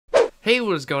Hey,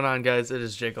 what is going on, guys? It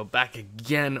is Jacob back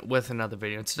again with another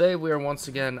video. And today we are once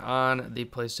again on the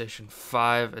PlayStation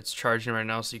 5. It's charging right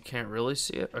now, so you can't really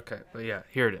see it. Okay, but yeah,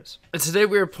 here it is. And today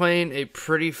we are playing a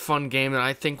pretty fun game that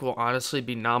I think will honestly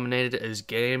be nominated as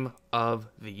Game of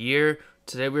the Year.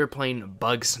 Today we are playing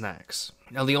Bugsnax.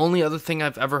 Now, the only other thing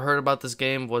I've ever heard about this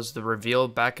game was the reveal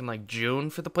back in like June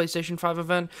for the PlayStation 5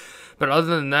 event. But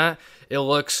other than that, it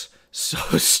looks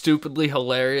so stupidly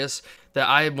hilarious that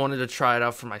I wanted to try it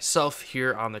out for myself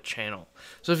here on the channel.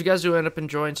 So if you guys do end up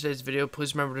enjoying today's video,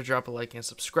 please remember to drop a like and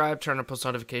subscribe, turn on post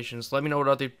notifications, let me know what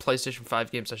other PlayStation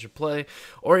 5 games I should play,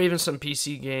 or even some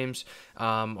PC games,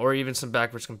 or even some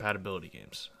backwards compatibility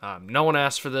games. No one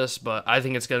asked for this, but I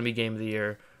think it's going to be Game of the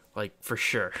Year, like, for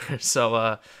sure.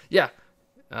 So, yeah,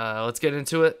 let's get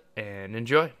into it and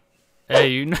enjoy. Hey,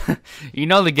 you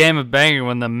know the game of banger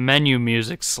when the menu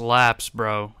music slaps,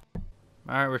 bro.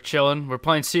 Alright, we're chilling. We're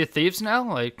playing Sea of Thieves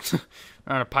now? Like, we're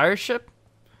on a pirate ship?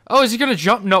 Oh, is he gonna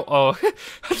jump? No. Oh,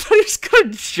 I thought he was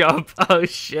gonna jump. Oh,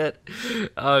 shit.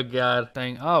 Oh, God.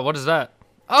 Dang. Oh, what is that?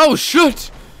 Oh,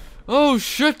 shit! Oh,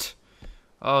 shit!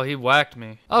 Oh, he whacked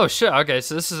me. Oh, shit. Okay,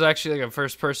 so this is actually like a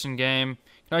first-person game.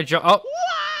 Can I jump? Oh!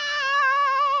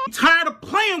 I'm tired of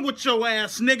playing with your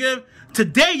ass, nigga.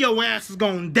 Today your ass is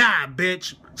gonna die,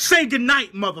 bitch. Say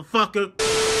goodnight, motherfucker.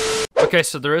 Okay,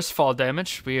 so there is fall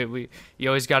damage. You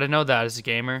always got to know that as a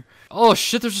gamer. Oh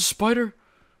shit, there's a spider.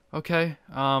 Okay.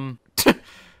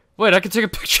 Wait, I can take a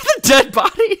picture of the dead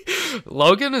body.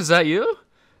 Logan, is that you?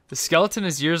 The skeleton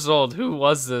is years old. Who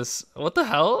was this? What the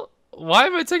hell? Why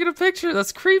am I taking a picture?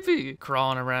 That's creepy.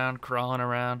 Crawling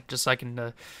around, just like in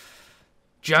the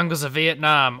jungles of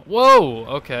Vietnam. Whoa.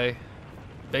 Okay.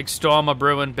 Big storm a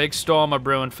brewing,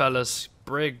 fellas.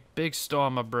 Big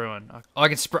storm a brewing. Oh, I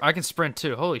can sprint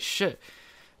too. Holy shit.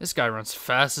 This guy runs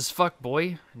fast as fuck,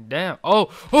 boy. Damn.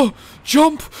 Oh,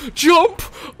 jump.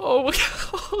 Oh my god.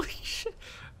 Holy shit.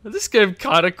 This game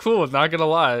kind of cool, not gonna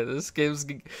lie. This game's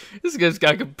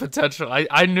got good potential.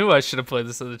 I knew I should have played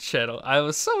this on the channel. I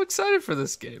was so excited for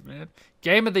this game, man.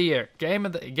 Game of the year. Game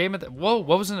of the Whoa,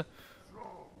 what was in it?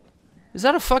 Is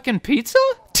that a fucking pizza?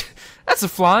 That's a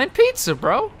flying pizza,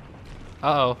 bro.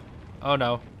 Uh-oh. Oh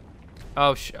no.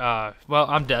 Oh, well,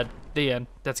 I'm dead. The end.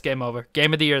 That's game over.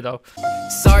 Game of the year, though.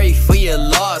 Sorry for your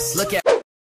loss. Look at.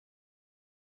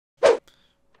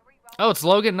 Oh, it's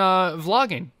Logan,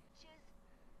 vlogging.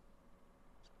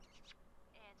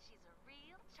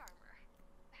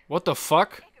 What the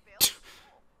fuck?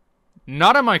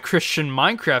 Not on my Christian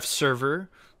Minecraft server.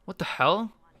 What the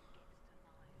hell?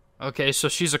 Okay, so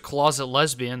she's a closet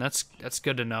lesbian. That's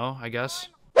good to know, I guess.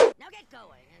 Now get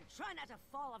going and try not to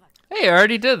fall off a... Hey, I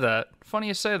already did that. Funny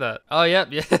you say that. Oh, yep,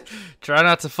 yeah. Try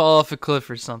not to fall off a cliff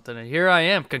or something. And here I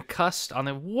am, concussed on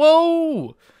the...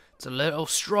 Whoa! It's a little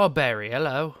strawberry.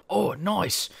 Hello. Oh,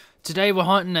 nice. Today we're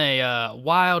hunting a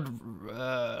wild,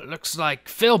 looks like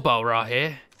Philbo right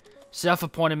here.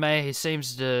 Self-appointed mayor. He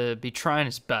seems to be trying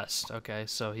his best. Okay,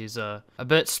 so he's a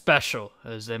bit special,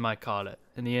 as they might call it,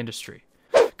 in the industry.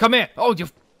 Come here. Oh, you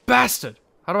bastard.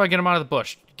 How do I get him out of the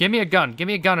bush? Give me a gun. Give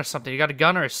me a gun or something. You got a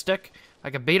gun or a stick I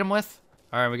can beat him with?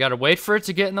 All right, we got to wait for it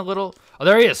to get in the little... Oh,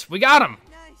 there he is. We got him.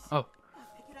 Oh.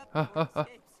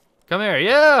 Come here.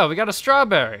 Yeah, we got a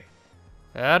strawberry.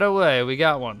 That away. We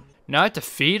got one. Now I have to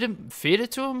feed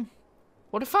it to him?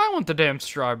 What if I want the damn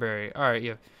strawberry? All right,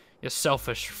 you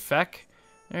selfish feck.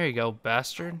 There you go,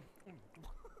 bastard.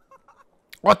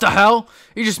 What the hell?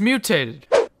 He just mutated.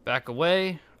 Back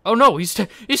away. Oh no, he's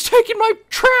taking my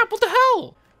trap. What the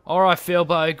hell? All right,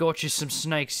 Philbo, I got you some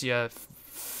snakes, you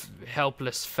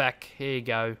helpless feck. Here you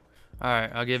go. All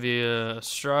right, I'll give you a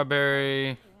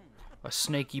strawberry, a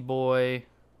snaky boy.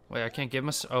 Wait, I can't give him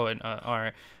a... Oh, all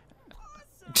right.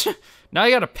 Now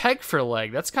I got a peg for a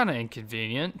leg. That's kind of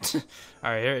inconvenient.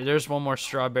 All right, there's one more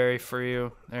strawberry for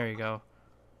you. There you go.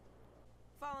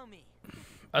 Follow me.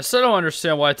 I still don't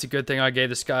understand why it's a good thing I gave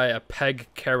this guy a peg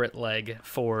carrot leg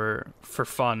for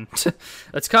fun.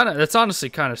 That's honestly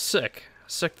kind of sick.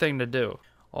 Sick thing to do.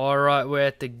 All right, we're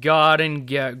at the Garden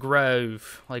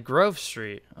Grove, like Grove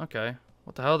Street. Okay,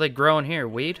 what the hell are they growing here?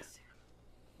 Weed?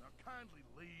 Now kindly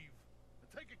leave and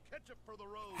take a ketchup for the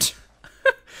road.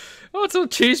 Oh, it's a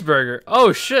cheeseburger.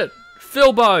 Oh shit,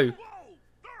 Philbo. Whoa,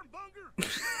 darn bunger.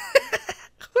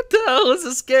 What the hell is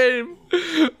this game?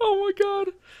 Oh my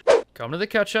god. Come to the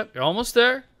ketchup. You're almost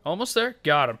there. Almost there.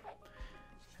 Got him.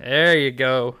 There you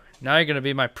go. Now you're going to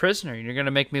be my prisoner. And you're going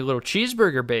to make me little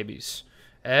cheeseburger babies.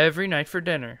 Every night for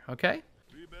dinner. Okay?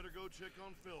 We better go check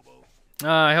on Philbo.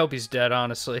 I hope he's dead,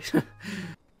 honestly.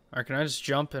 Alright, can I just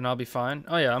jump and I'll be fine?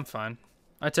 Oh yeah, I'm fine.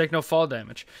 I take no fall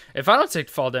damage. If I don't take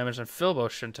fall damage, then Philbo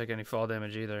shouldn't take any fall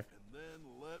damage either. And then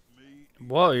let me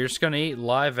Whoa, you're just gonna eat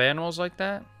live animals like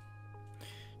that?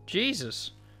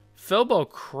 Jesus. Filbo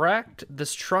cracked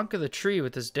this trunk of the tree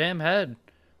with his damn head.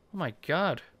 Oh my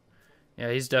god.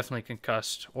 Yeah, he's definitely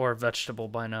concussed or vegetable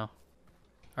by now.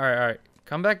 Alright.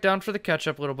 Come back down for the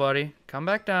ketchup, little buddy. Come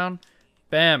back down.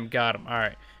 Bam, got him.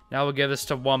 Alright. Now we'll give this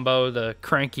to Wumbo, the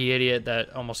cranky idiot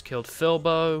that almost killed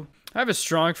Filbo. I have a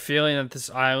strong feeling that this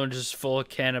island is full of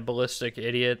cannibalistic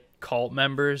idiot cult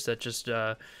members that just,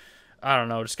 I don't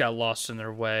know, just got lost in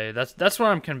their way. That's what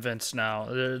I'm convinced now.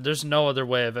 There's no other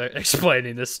way of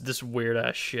explaining this weird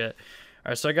ass shit.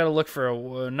 All right, so I gotta look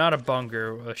for not a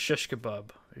bunger, a shish kebab,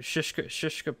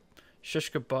 shishka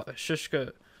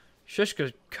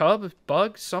cub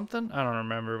bug something. I don't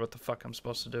remember what the fuck I'm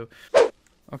supposed to do.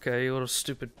 Okay, you little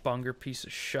stupid bunger piece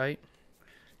of shite.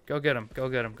 Go get him,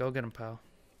 pal.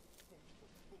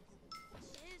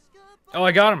 Oh,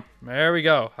 I got him. There we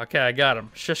go. Okay, I got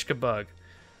him. Shishka bug.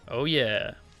 Oh,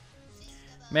 yeah.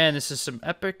 Man, this is some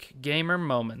epic gamer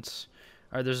moments.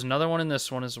 All right, there's another one in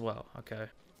this one as well. Okay.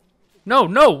 No,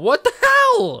 what the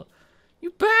hell?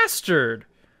 You bastard.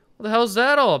 What the hell's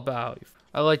that all about?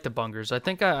 I like the bungers. I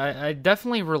think I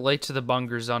definitely relate to the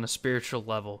bungers on a spiritual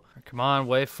level. Come on,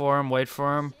 wait for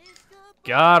him.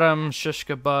 Got him,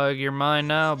 Shishka bug. You're mine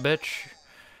now, bitch.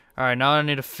 All right, now I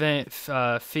need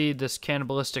to feed this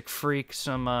cannibalistic freak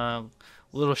some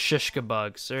little shishka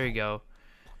bugs. There you go.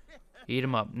 Eat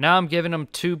him up. Now I'm giving him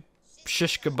 2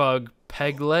 shishka bug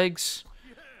peg legs.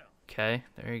 Okay,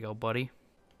 there you go, buddy.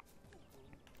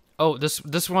 Oh,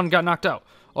 this one got knocked out.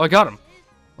 Oh, I got him.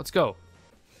 Let's go.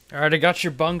 All right, I got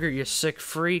your bunger, you sick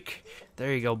freak.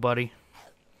 There you go, buddy.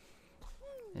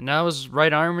 And now his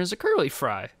right arm is a curly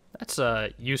fry. That's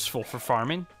useful for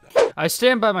farming. I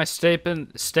stand by my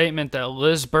statement that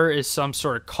Lizbert is some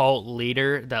sort of cult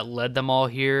leader that led them all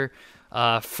here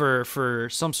for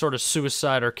some sort of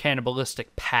suicide or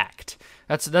cannibalistic pact.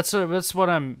 That's what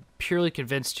I'm purely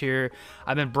convinced here.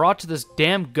 I've been brought to this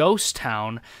damn ghost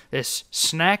town, this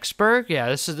Snacksburg. Yeah,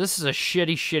 this is a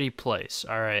shitty place.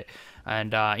 All right,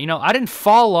 and you know, I didn't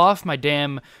fall off my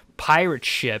damn pirate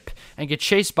ship and get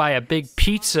chased by a big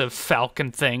pizza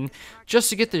falcon thing just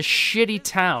to get this shitty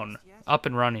town up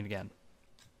and running again.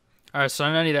 All right, so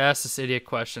I need to ask this idiot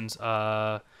questions.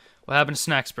 What happened to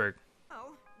Snacksburg?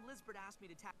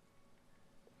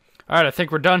 All right, I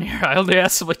think we're done here. I only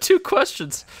asked him like 2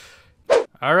 questions.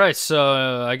 All right,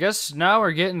 so I guess now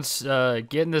we're getting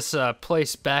this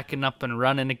place back and up and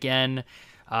running again.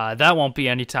 That won't be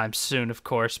anytime soon, of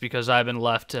course, because I've been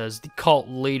left as the cult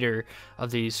leader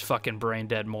of these fucking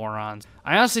brain-dead morons.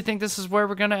 I honestly think this is where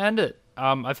we're gonna end it.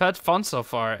 I've had fun so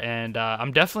far, and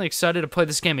I'm definitely excited to play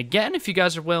this game again if you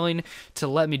guys are willing to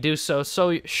let me do so.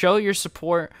 So show your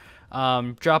support.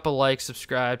 Drop a like,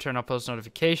 subscribe, turn on post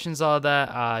notifications, all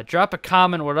that. Drop a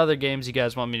comment what other games you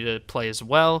guys want me to play as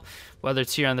well, whether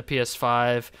it's here on the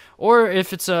PS5 or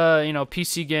if it's a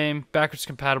PC game, backwards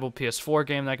compatible PS4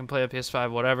 game that I can play on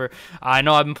PS5, whatever. I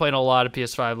know I've been playing a lot of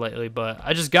PS5 lately, but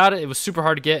I just got it. It was super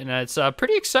hard to get, and it's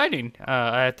pretty exciting.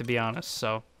 I have to be honest.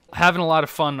 So having a lot of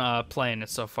fun playing it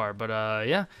so far. But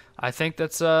yeah, I think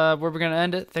that's where we're gonna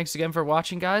end it. Thanks again for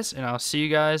watching, guys, and I'll see you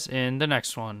guys in the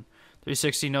next one.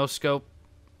 360 no scope.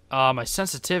 My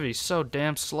sensitivity's so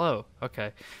damn slow.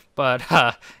 Okay. But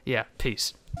yeah,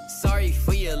 peace. Sorry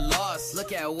for your loss.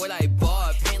 Look at what I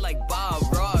bought. Paint like Bob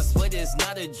Ross, but it's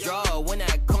not a draw. When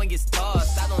that coin gets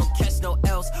tossed, I don't catch no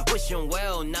else. Wishing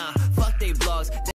well, nah. Fuck they blogs.